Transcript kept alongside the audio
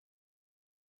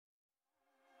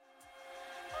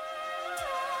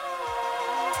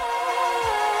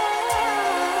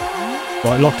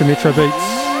Right, locked to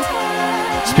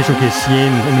Metrobeatz. Special guest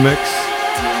Yen in the mix.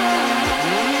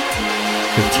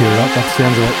 Just tear it up, that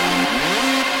sounds of it.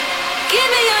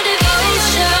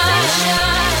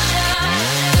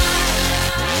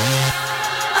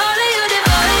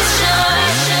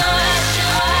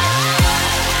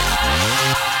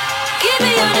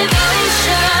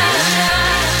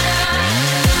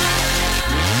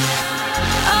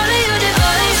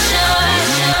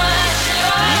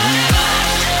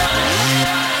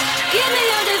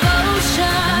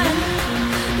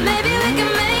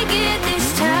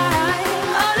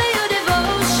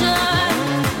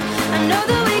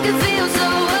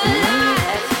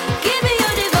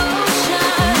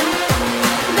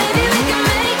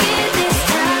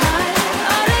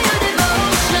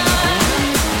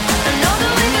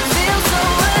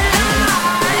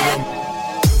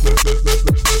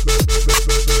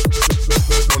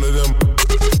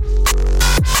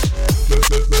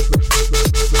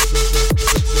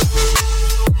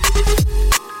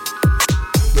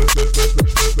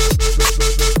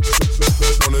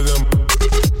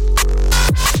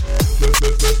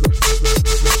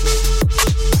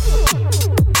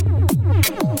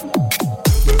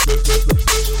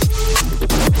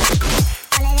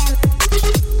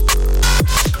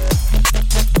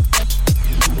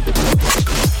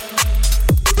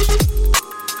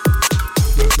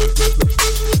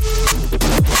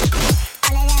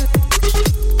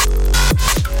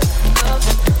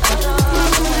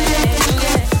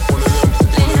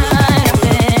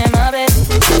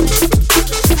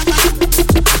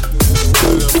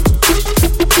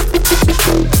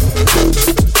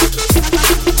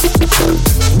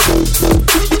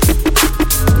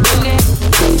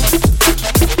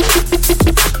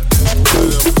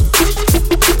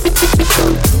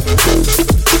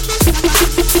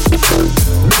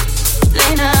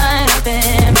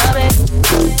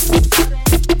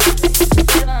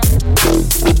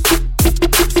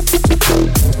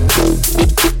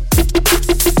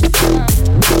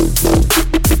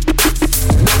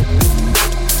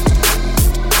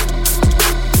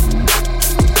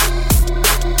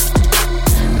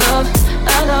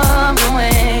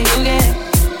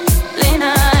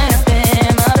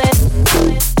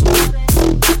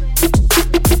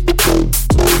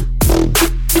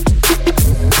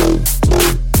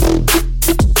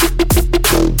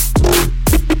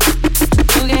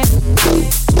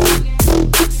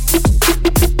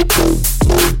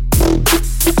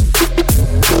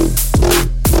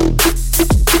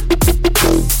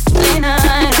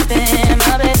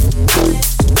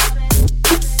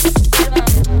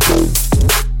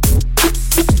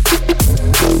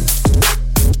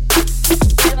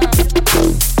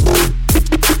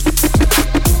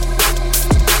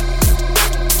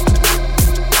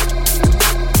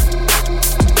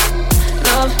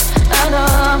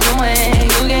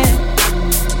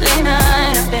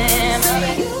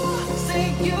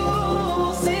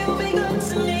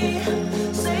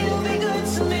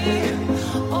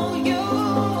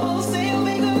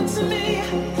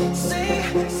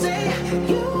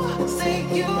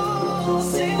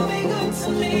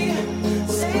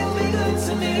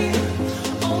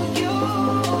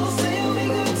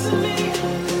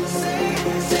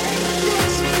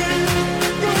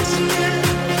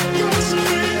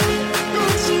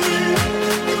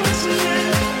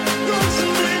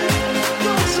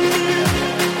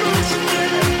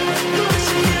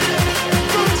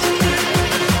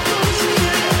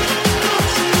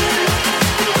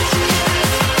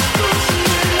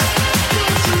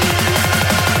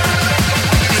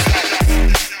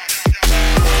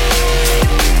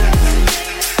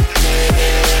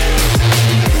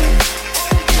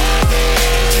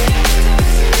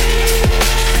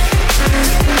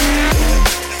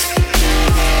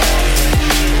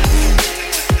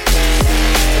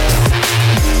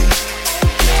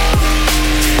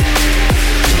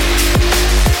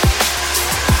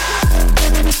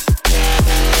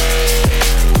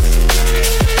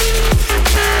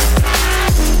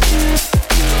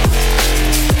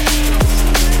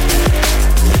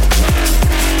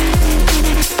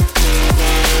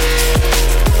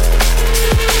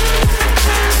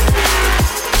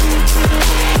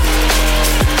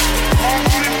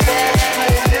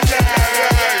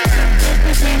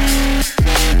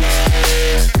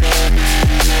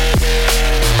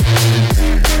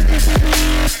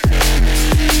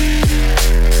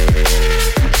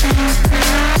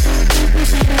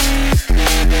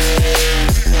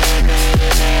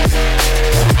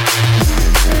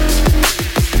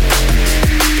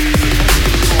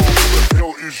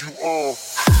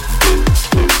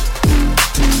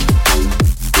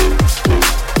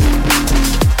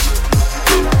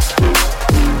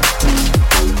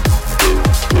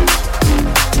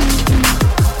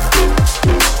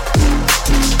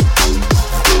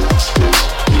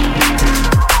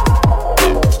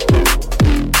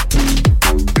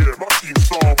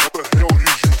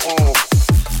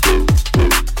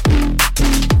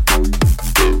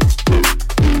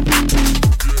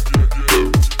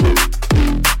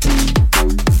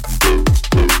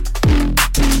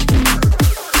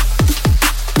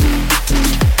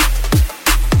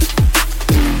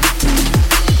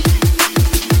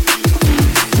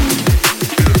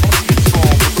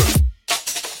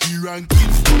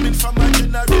 coming from a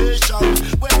generation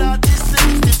when artists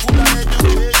is full of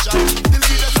education. The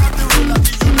leaders of the role of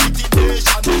the United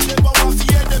Nations never want to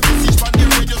hear the message from the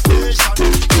radio station.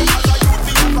 So as a youth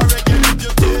we have a reggae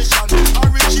reputation.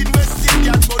 Origin West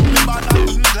Indian but me born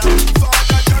in England.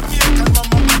 Father Jamaican,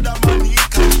 mama mother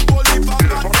Monica. Oliver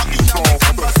Banda in a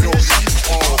conversation.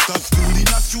 After school in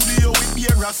a studio with me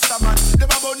a Rastaman.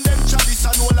 Them about them chalice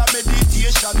and all a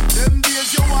meditation. Them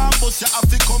days you want bus you have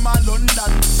to come a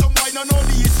London. Some boy no know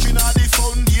the history nor the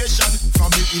foundation. From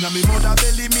me in a me mother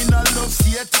belly me no love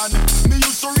Satan. Me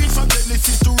used to read from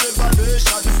Genesis to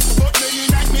Revelation. But many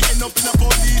night me end up in a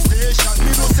police station.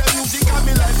 Me no say music and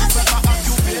me life is like a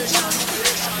occupation.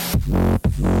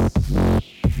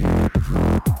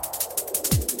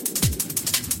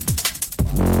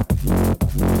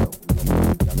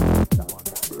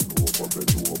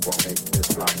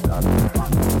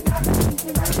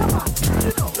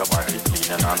 Your body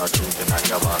clean and I'm not drinking on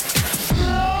your back.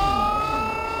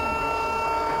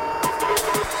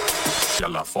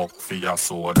 Y'all a fuck for your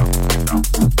soda.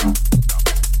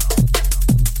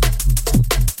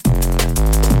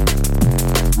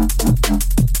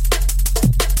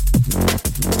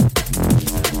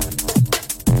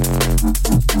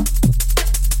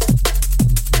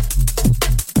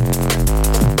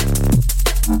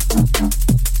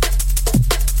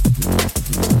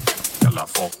 Y'all a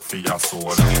fuck for your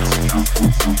soda.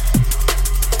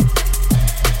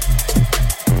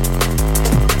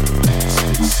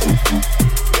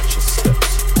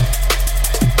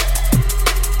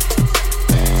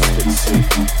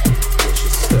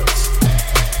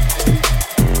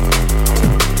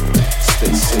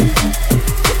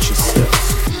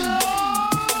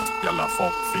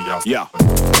 Yeah.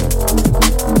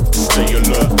 Stay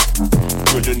alert.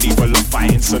 Good and evil are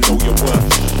fighting, so know your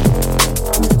worth.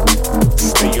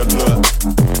 Stay alert.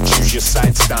 Choose your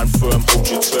side, stand firm, hold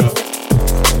your turf.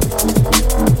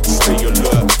 Stay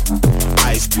alert.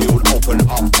 Eyes peeled, open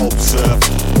up, observe.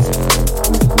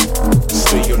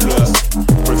 Stay alert.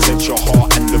 Protect your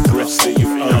heart and the breaths that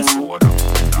you've earned.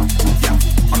 Yeah.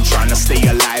 I'm trying to stay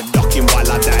alive, ducking while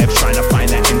I dive. Trying to find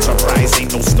that enterprise.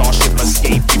 Ain't no starship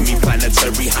escape. Give me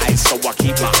planetary heights, so I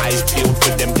keep my eyes peeled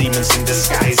for them demons in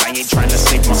disguise. I ain't trying to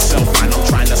save myself, man, I'm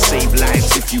trying to save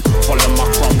lives. If you follow my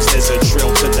crumbs, there's a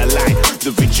trail to the light.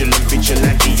 The vigilant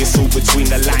vigilante is all between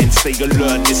the lines. Stay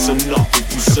alert, listen up.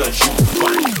 If you search, you can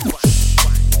find.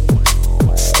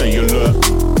 Stay alert.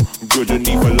 Good and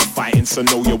evil are fighting, so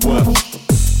know your worth.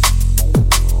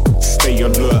 Stay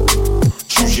alert.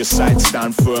 Choose your side,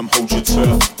 stand firm, hold your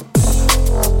turf.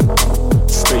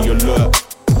 Stay alert.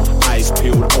 Eyes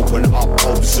peeled, open up,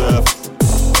 observe.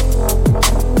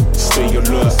 Stay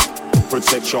alert.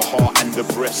 Protect your heart and the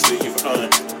breaths that you've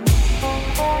earned.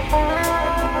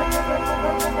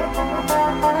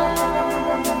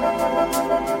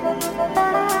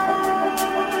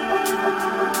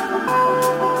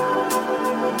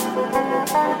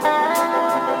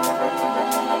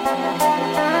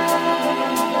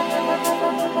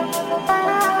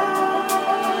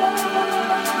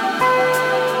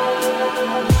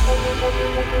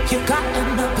 You got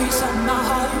in a piece of my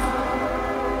heart.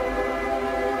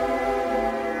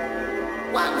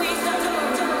 What we do.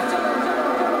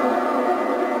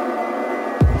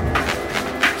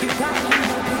 You got in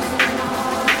a piece of my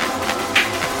heart.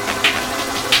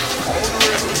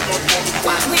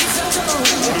 What we do.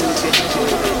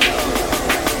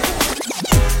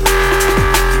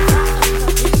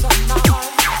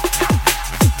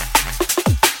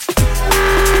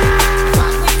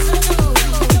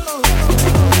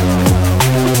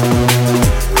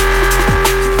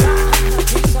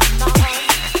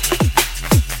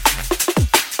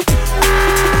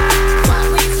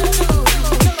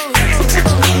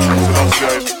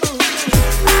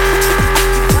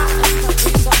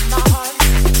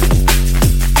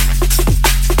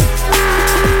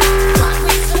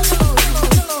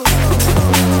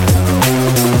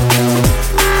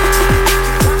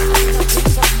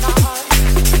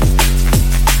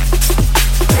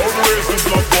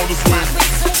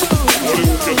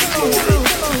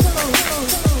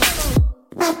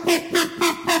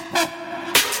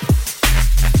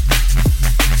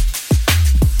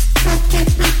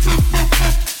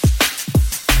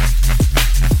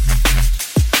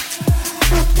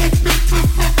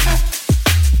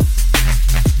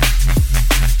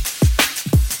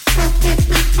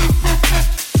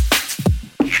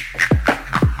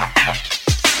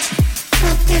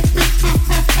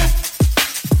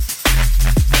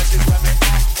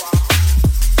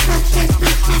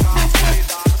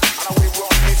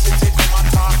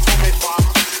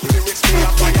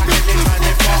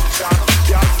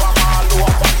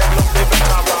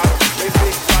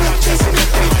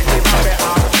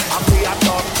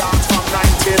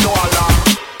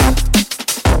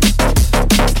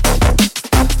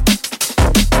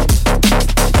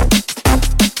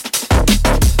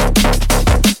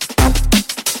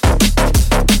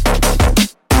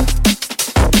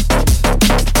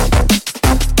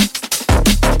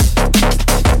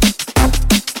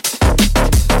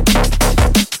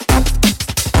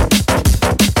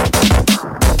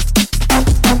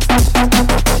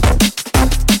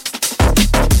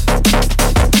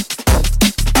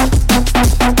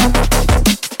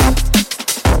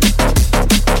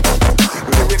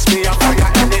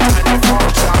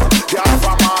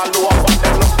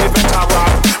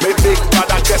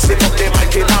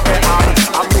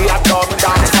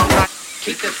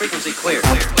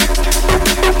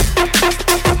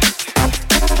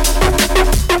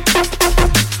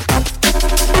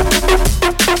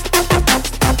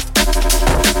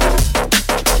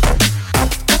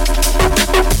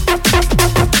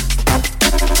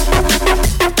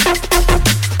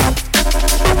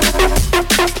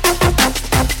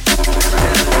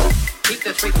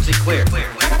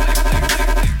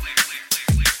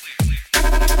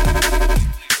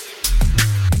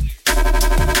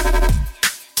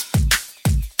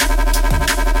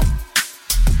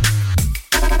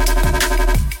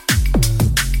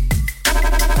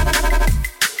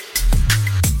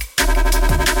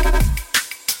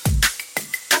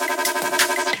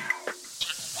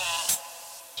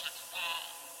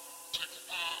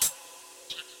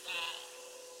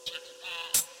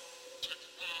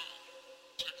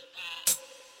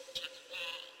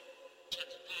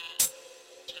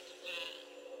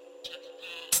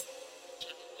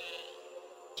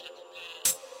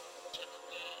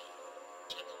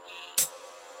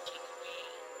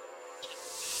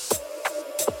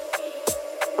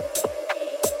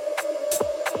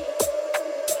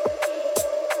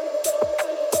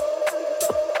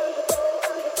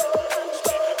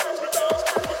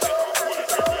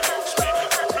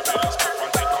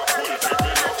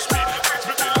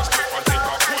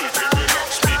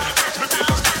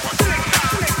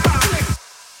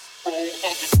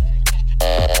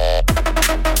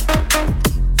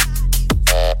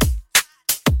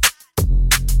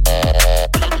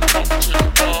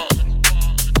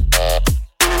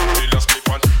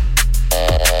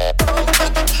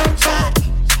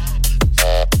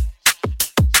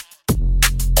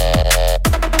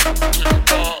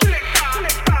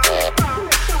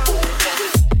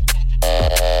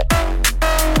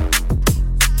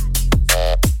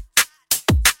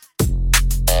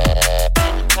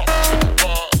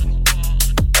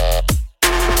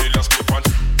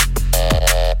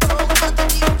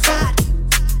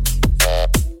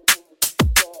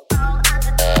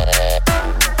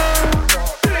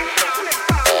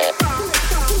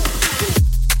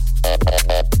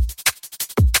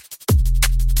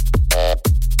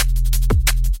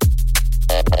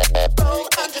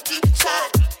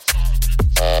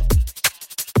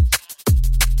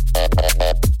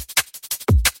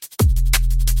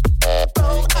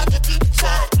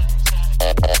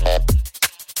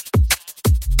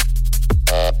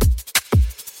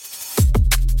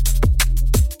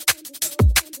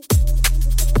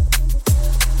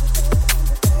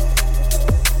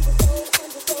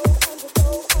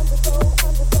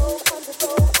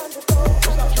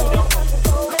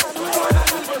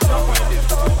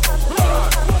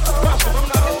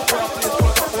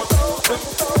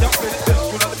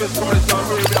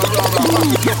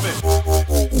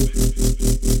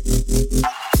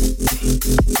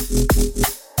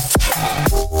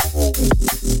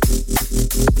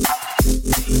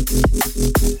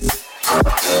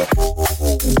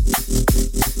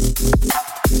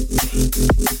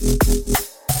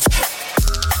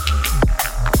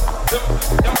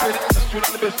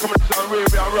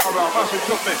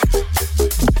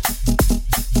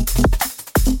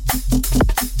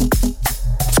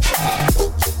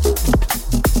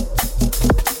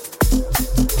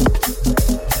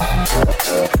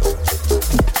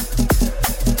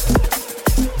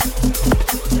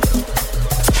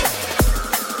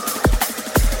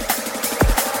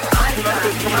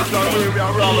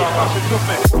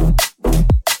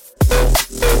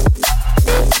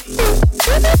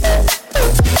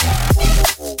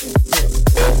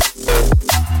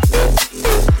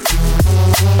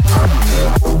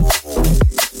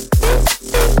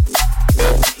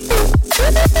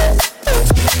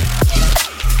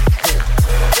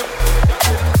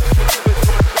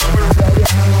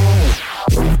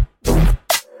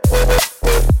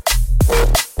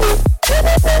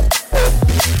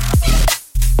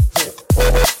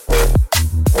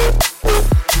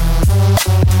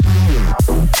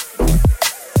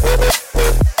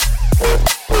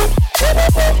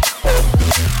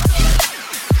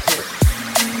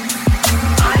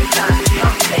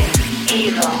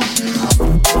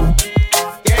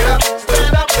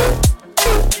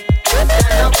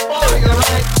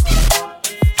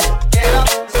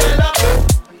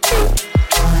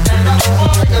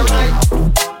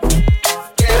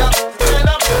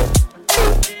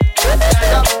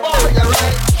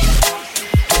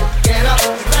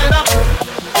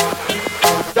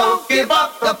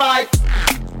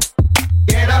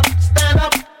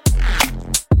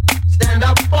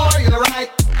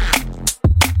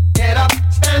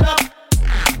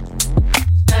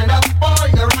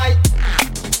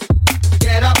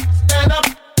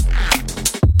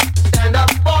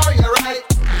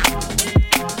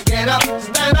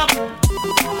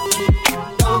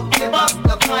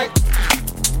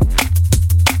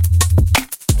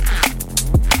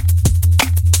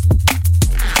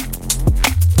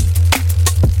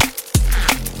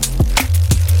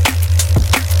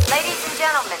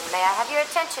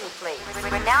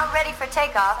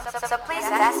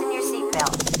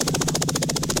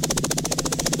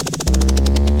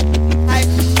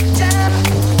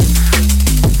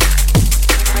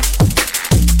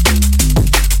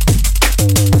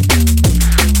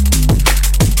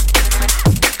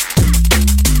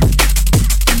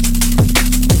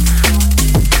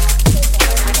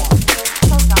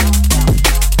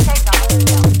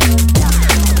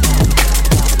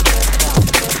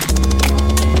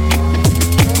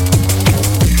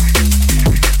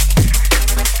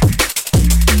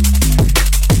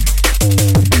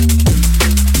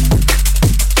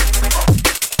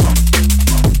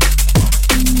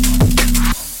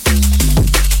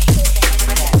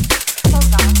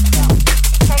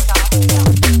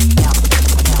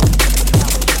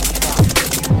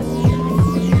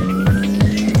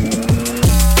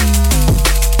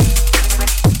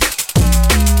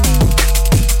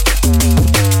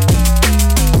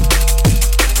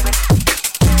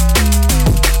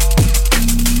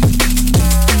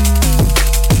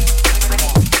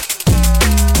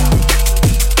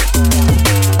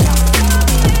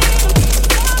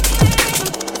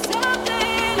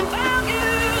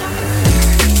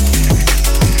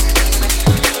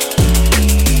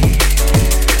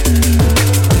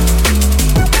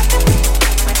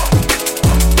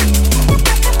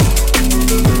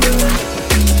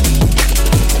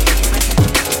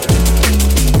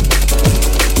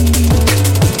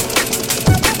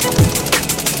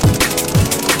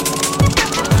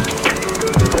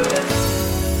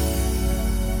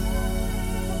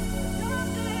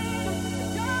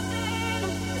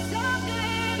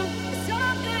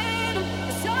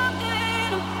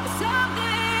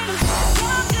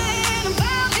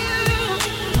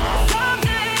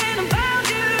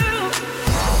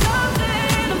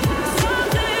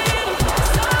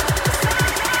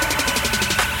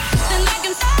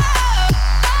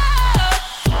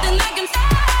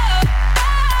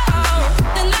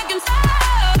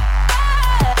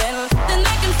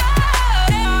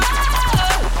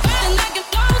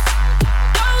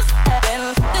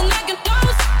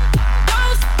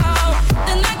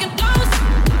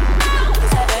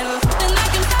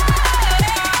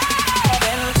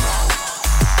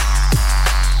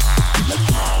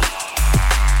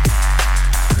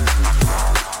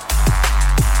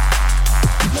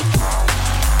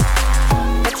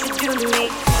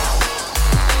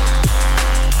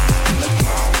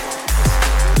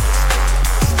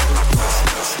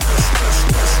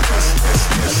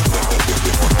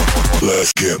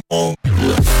 Let's get on.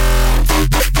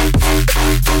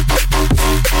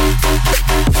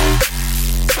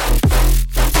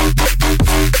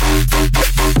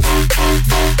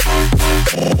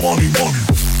 Money, money.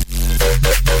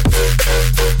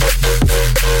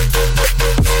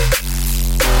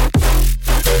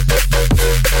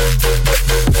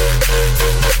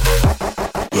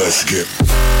 Let's get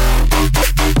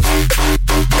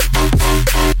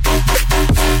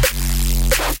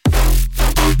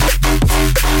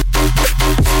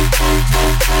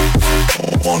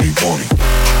money, money.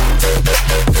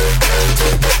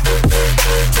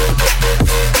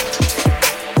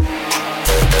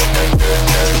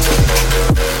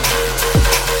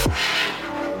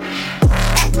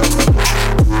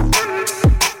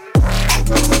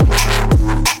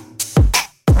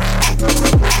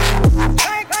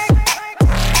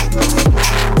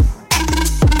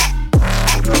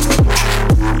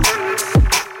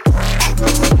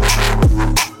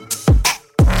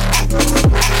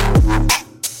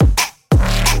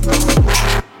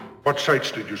 What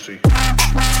sights did you see?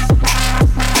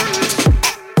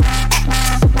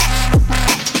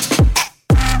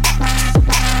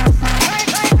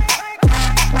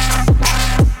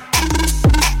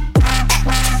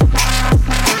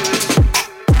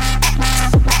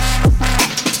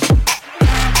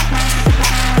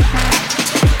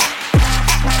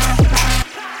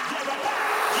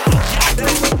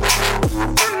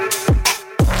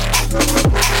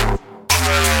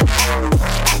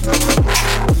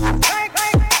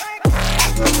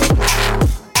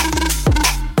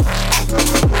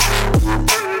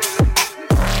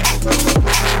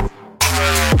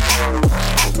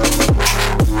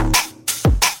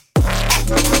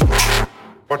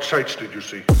 What sights did you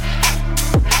see?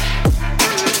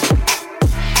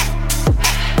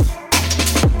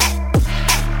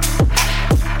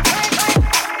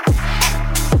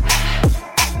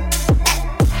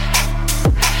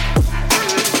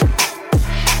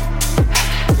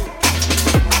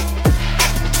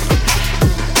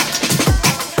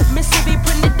 Mississippi,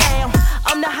 putting it down.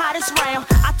 I'm the hottest round.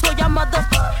 I told y'all mother,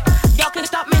 y'all can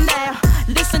stop me now.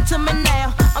 Listen to me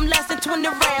now. I'm lasting 20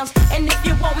 rounds. And if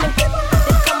you want me, then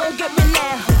come on get me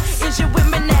now. Is you with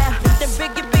me now? Then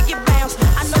biggie, biggie bounce.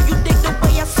 I know you dig the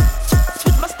way I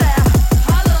switch my style.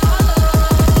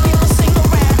 People sing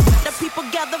around. The people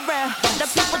gather round. The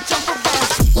people jump around.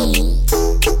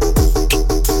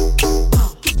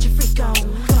 Get your freak on.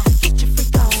 Get your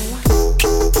freak on. Get your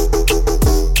freak on.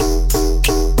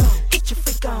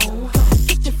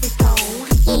 Get your freak on.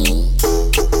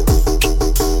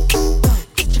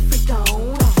 Get your freak on.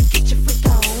 Get your freak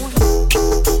on.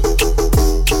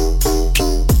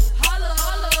 Holla,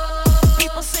 holla.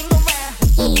 People sing around.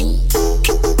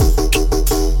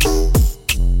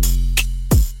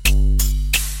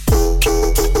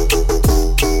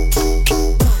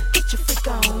 Get your freak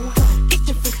on. Get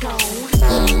your freak on. People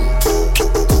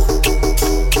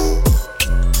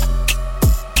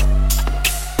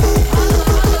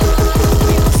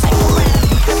sing around.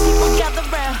 The people gather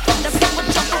round. The people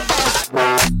jump around.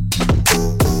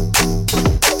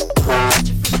 Get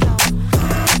your freak on.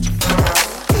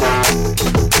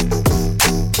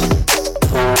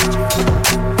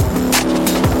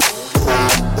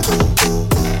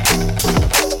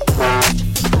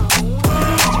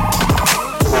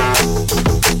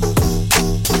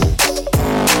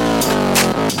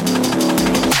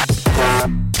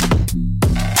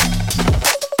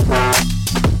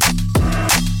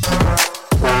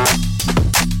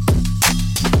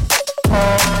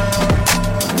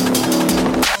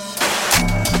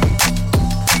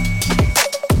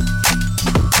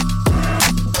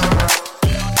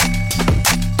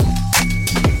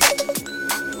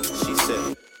 She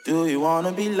said, do you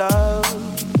wanna be loved?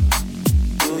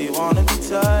 Do you wanna be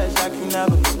touched like you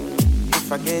never?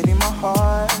 If I gave you my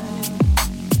heart,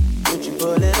 would you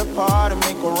pull it apart and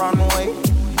make a runaway?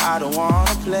 I don't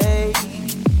wanna play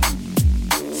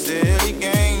silly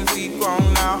games, we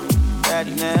grown now.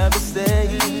 Daddy never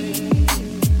stayed.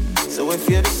 So if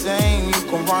you're the same, you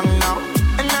can run now.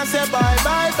 And I said bye,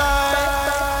 bye, bye.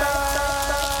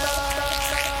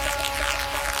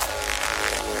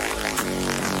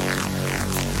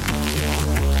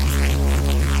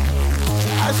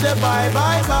 I said bye,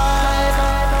 bye, bye.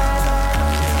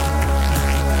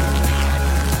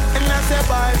 And I said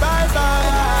bye, bye, bye.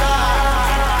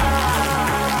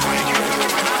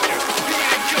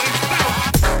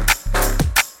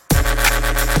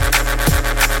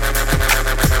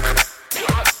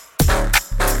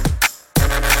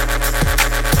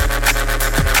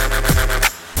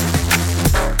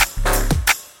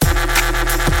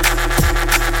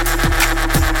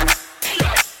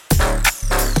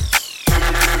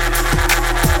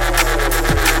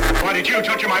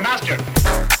 my master.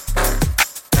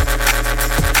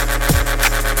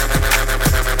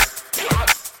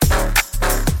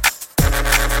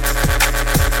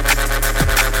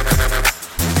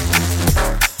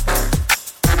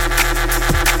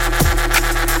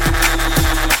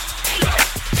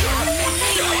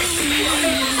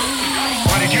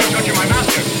 Why did you touch my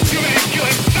master? You made him kill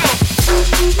himself.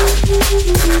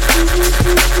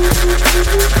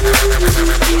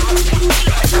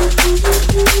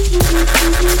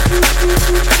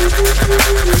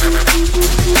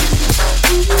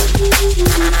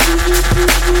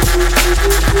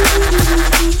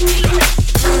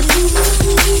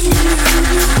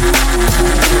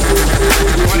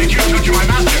 Why did you touch my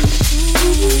master?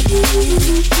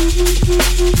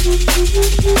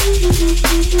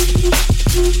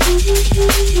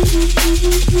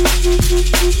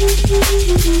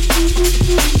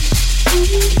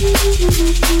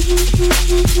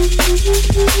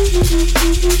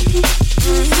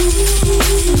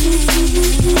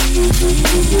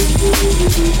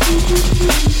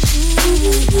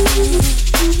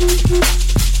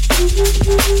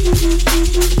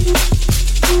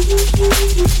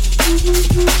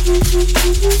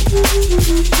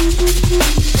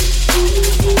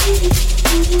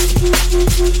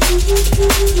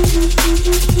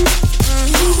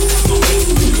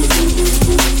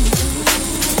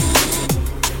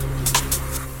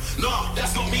 No,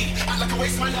 that's not me. Act like a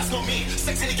waste man, that's not me.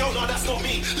 Sex any girl, no, that's not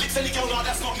me. Lips any girl, no,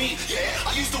 that's not me. Yeah,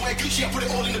 I used to wear Gucci, I put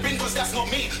it all in the bin, cause that's not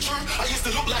me. True, I used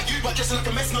to look like you, but dressing like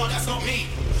a mess, no, that's not me.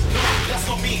 No, that's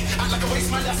not me. Act like a waste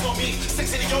man, that's not me.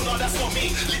 Sex any girl, no, that's not me.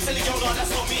 Lips any girl, no,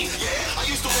 that's not me. Yeah, I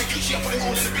used to wear Gucci, I put it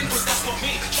all in the bin, cause that's not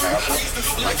me. True, I used to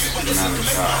look like you, but dressing like a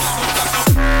mess, no, that's not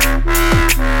me.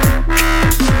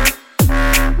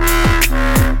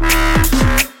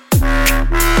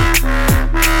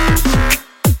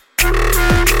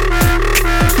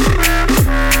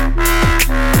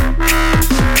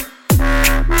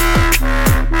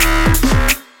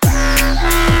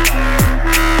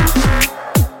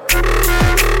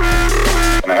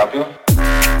 Can I help you?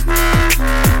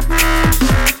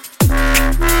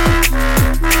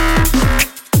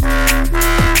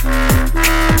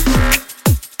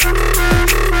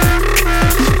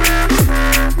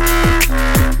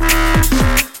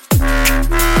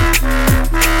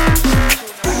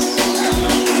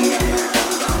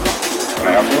 Can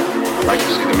I help you? I'd like to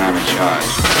see the man in charge.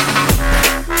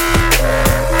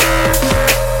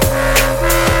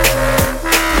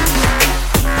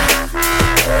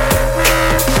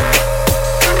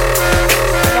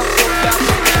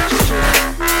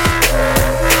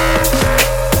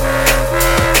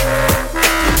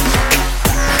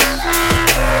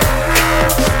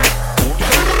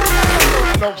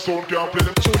 Love sound can't play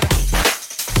them tune.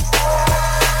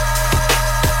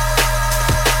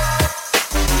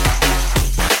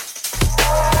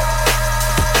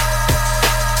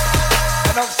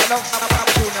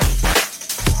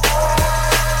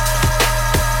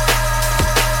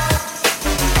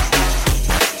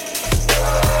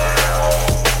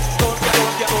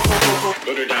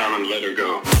 Put her down and let her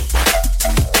go.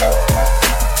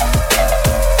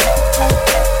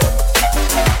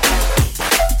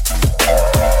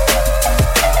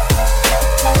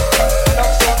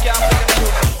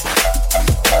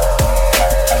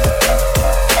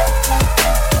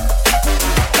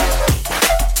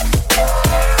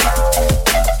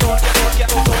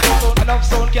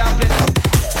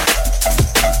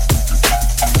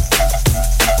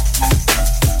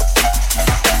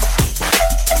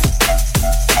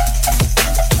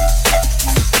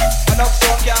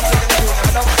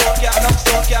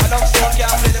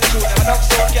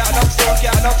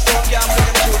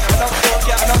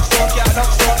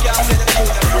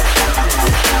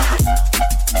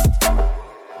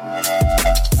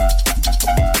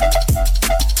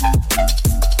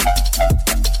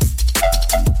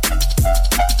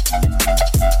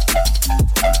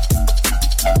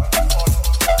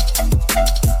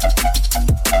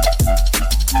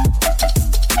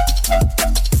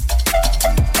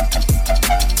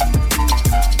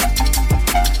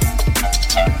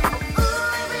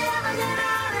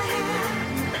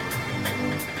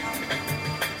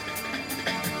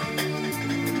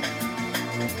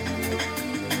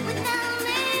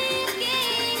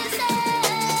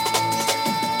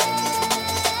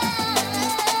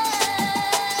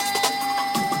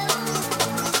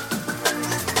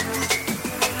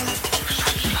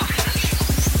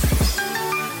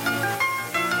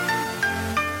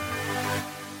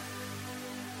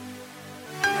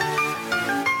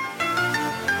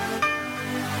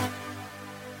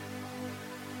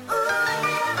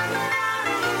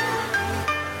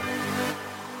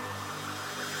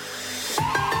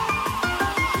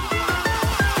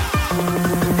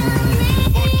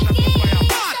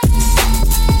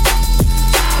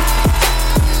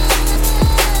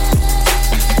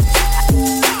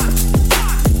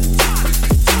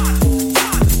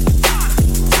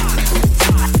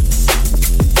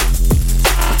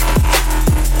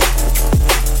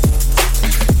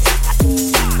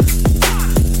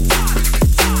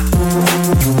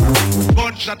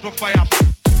 to fire.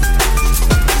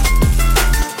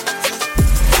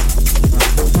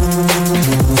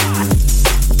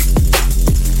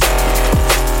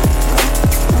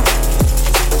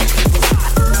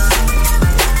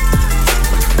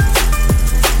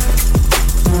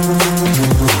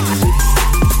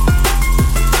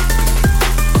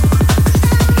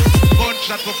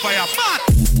 Gunshot to fire.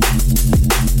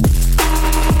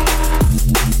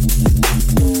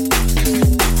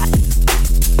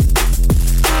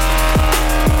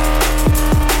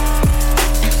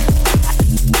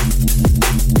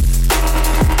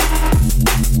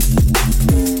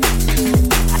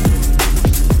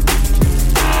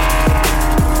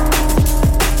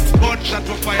 Gunshot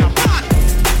to fire.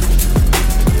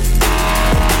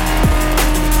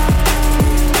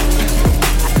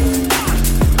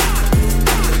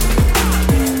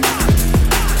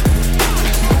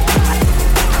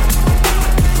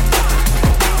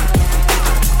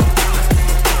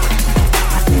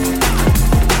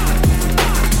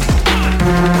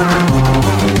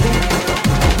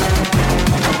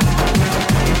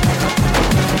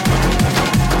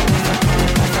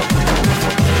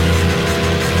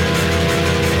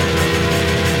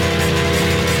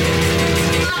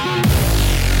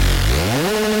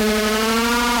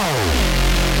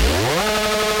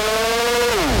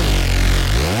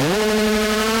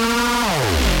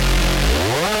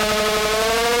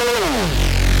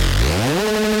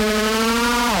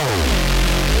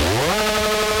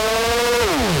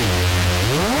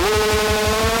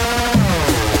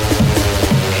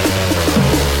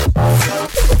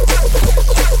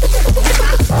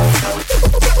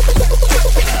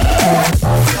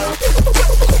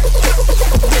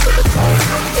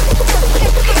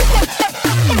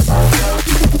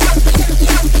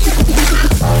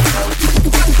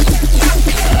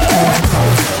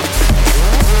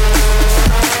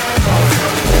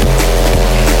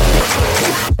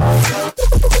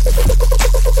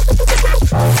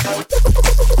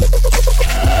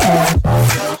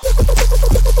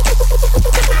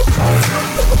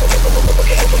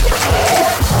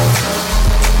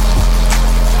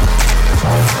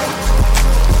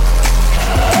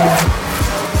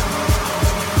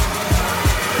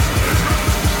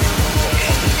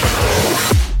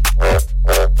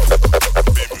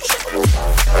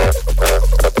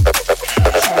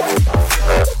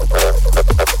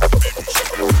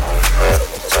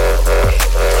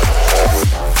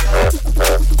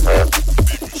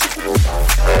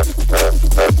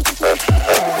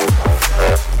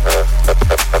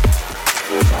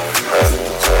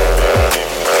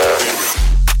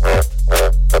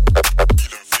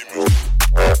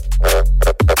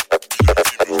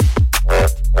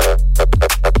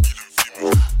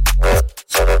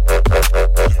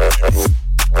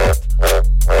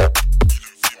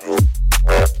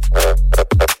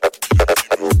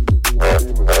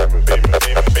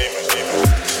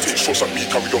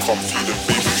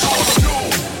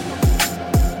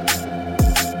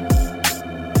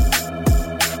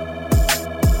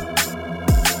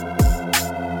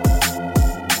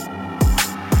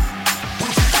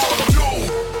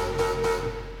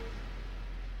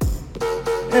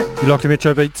 You locked to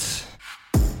Metrobeatz.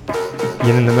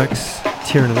 Yin in the mix,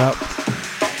 tearing it up.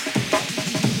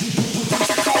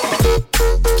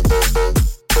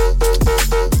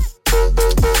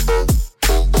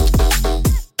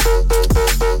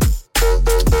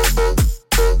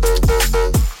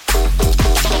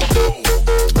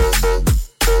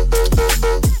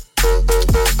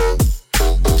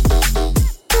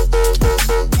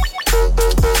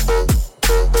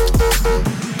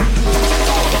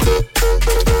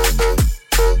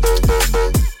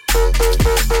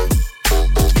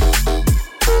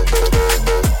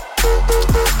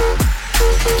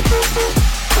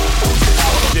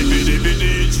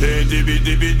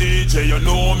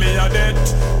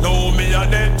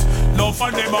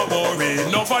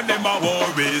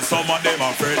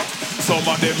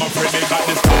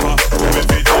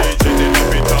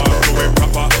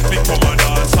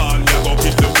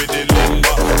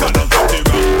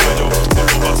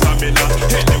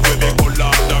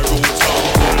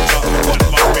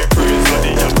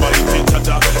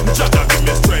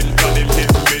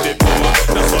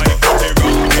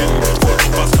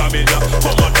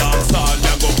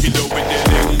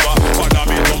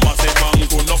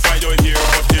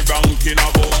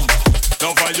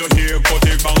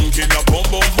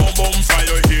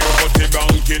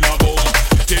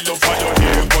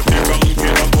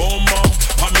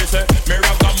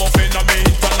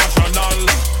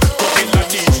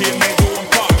 She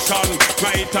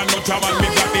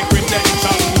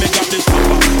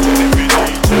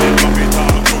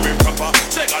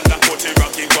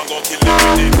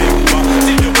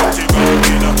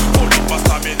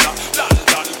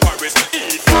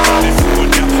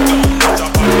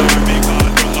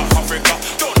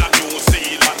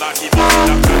You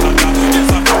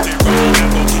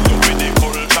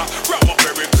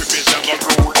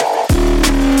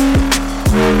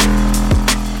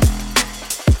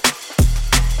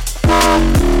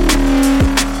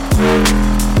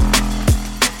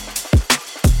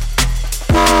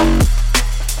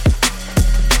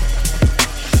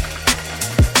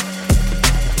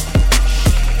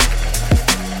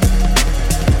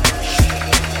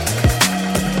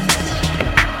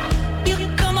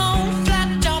come on,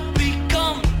 flat top,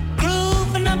 become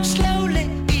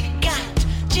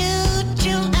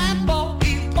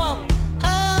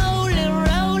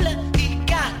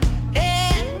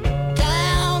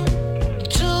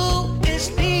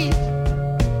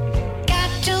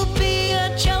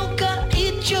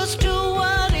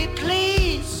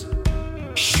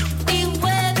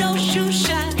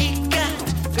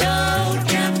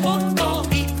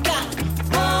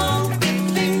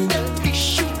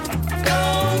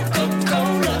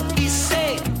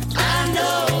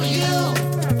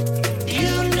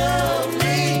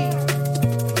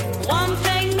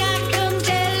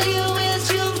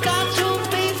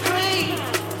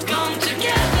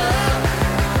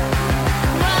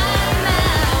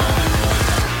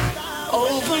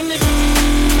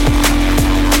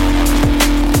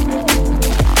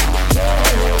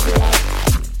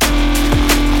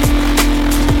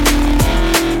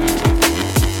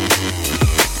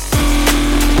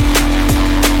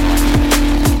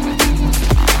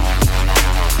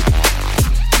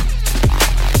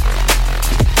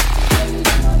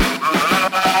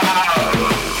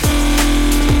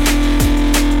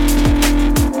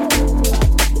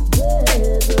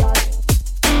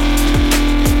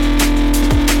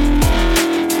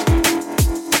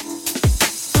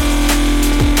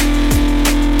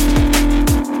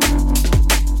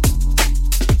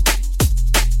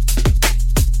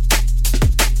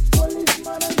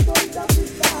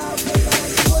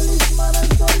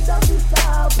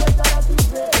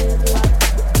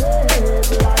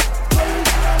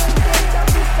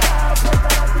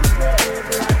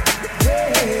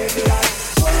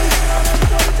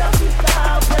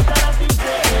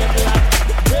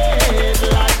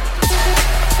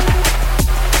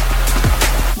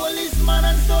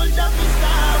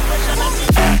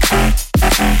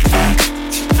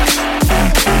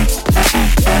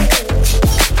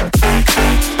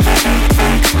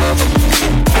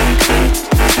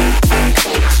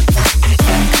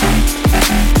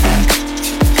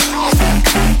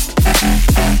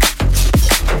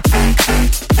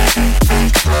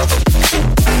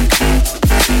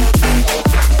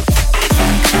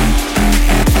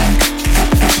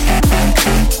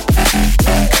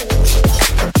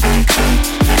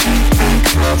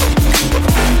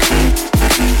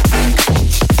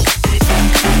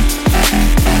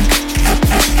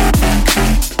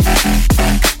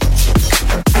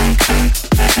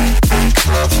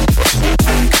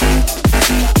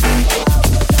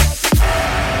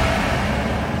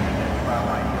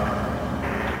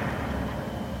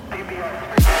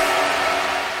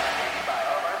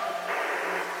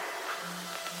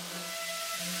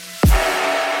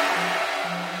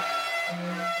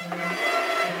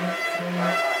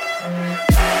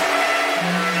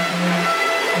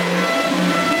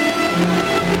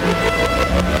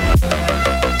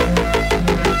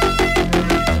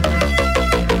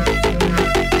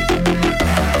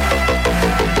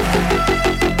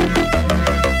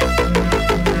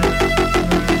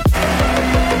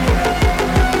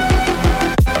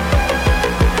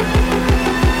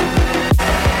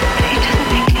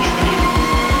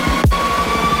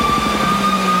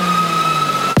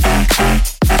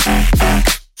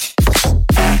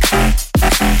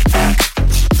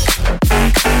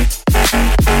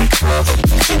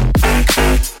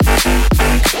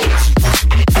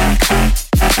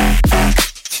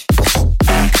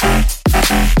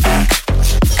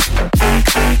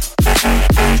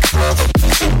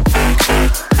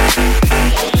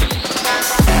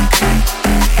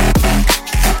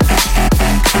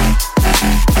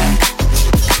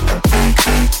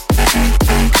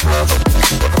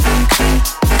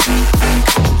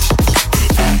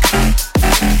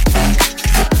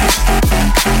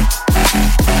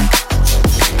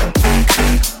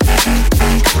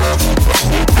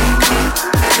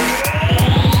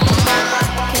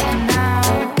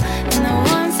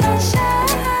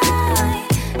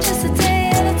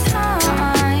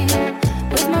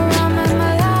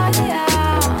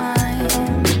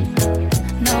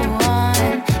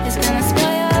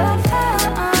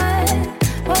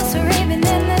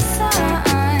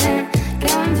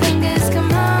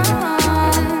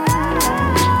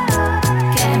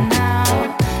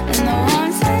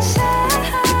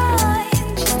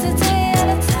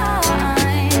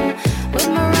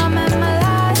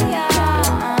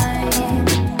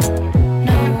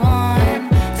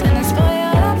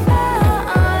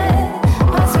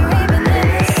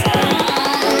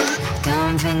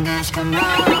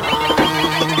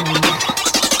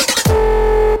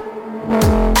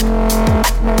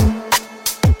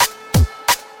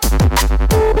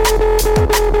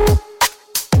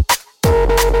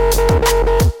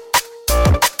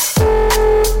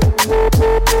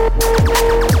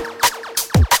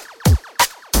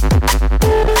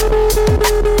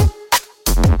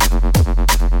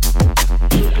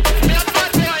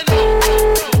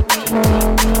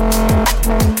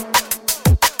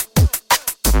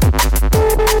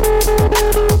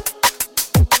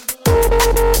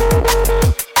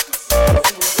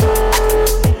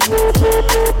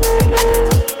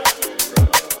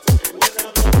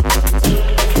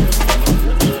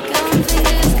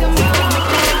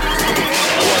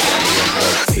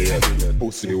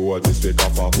pussy hole this week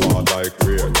off and fall like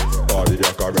rain. Party a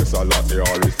caress a lot, they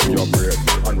always for your brain.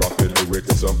 And rapidly with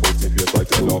some pussy face like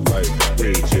a love life.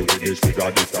 Reach it with this, we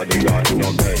got this and the yard in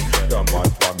your brain. The man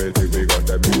family, we got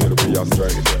them till we are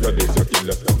strength. You this, you kill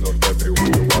left, not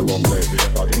everywhere you are gonna play.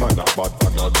 Cause the man not bad,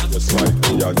 but not just like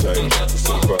we are jail.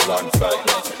 Simple and flat.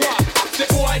 The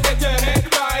boy get your head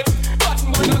right, but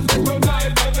man a step from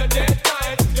time by the dead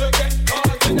night. You get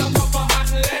caught in a proper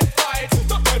and let fight.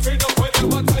 Not every no way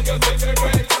ever tell you take a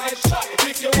great light.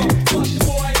 Pick you up, but the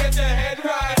boy get your head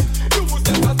right. You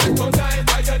step a step from time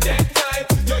by the dead night.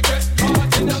 You get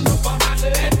caught in a proper and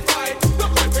let fight.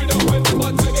 Not every no way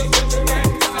ever tell you take a great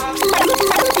light.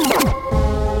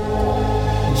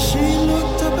 She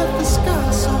looked up at the sky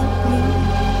so blue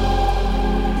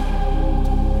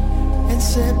and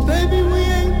said, baby, we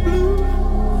ain't blue,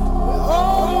 we're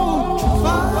ultraviolet.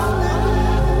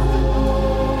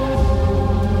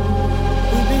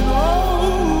 We've been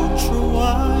ultra-wired.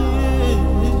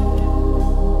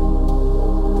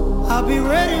 I'll be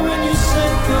ready when you say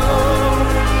go.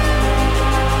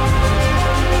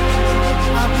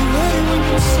 I'll be ready when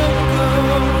you say go.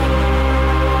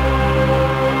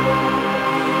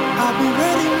 I'll be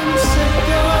ready when you say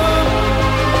go.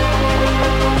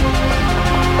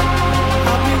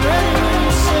 I'll be ready when you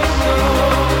say go.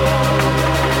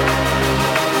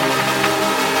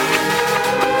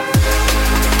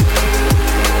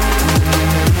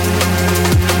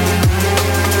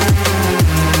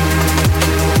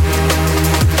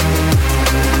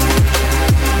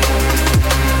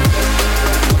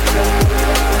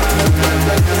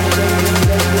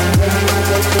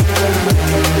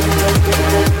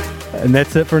 And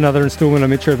that's it for another instalment of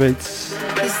Metrobeatz.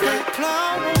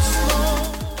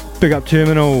 Big up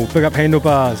Terminal, big up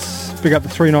Handlebars, big up the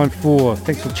 394.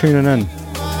 Thanks for tuning in.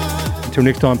 Until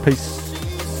next time, peace.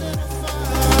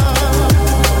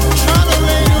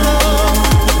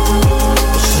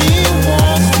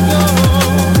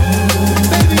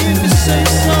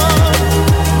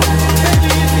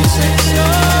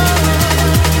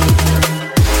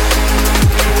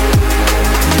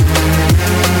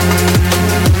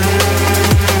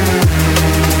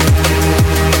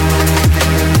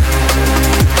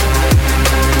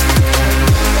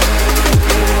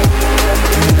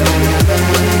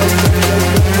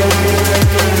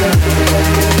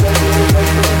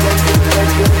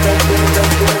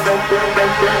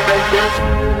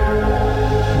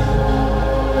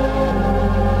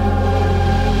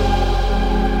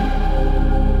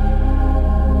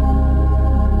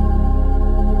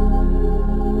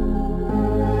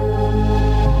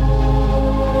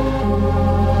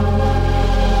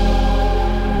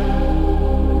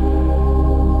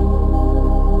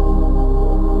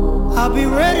 I'll be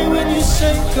ready when you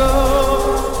say go.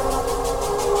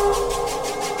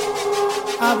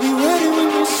 I'll be ready when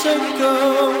you say go.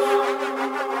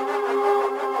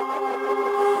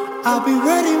 I'll be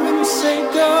ready when you say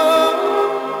go.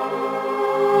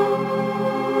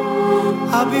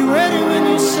 I'll be ready when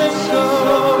you say go.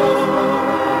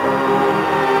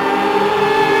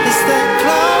 It's that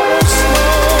cloud of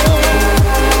smoke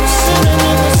sitting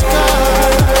in the sky.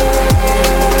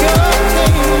 Girl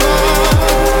came by.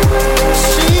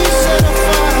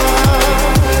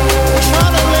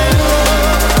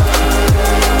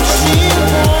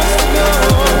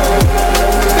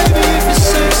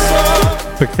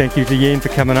 Big thank you to Yen for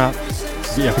coming up.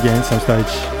 Get you up again at some stage.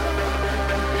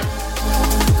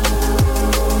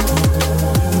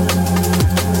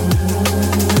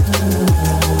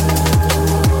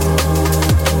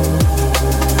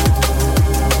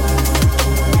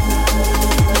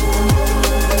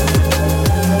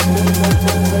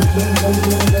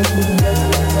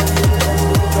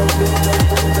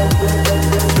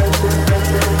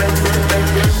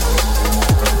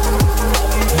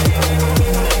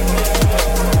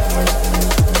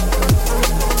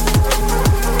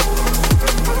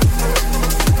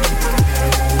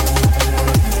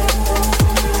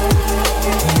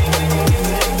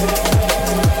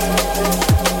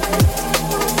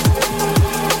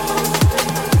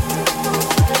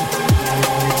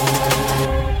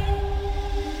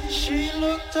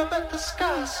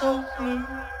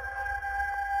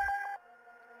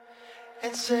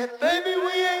 And said, baby,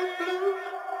 we ain't blue,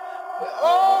 we're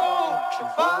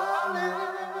ultraviolet.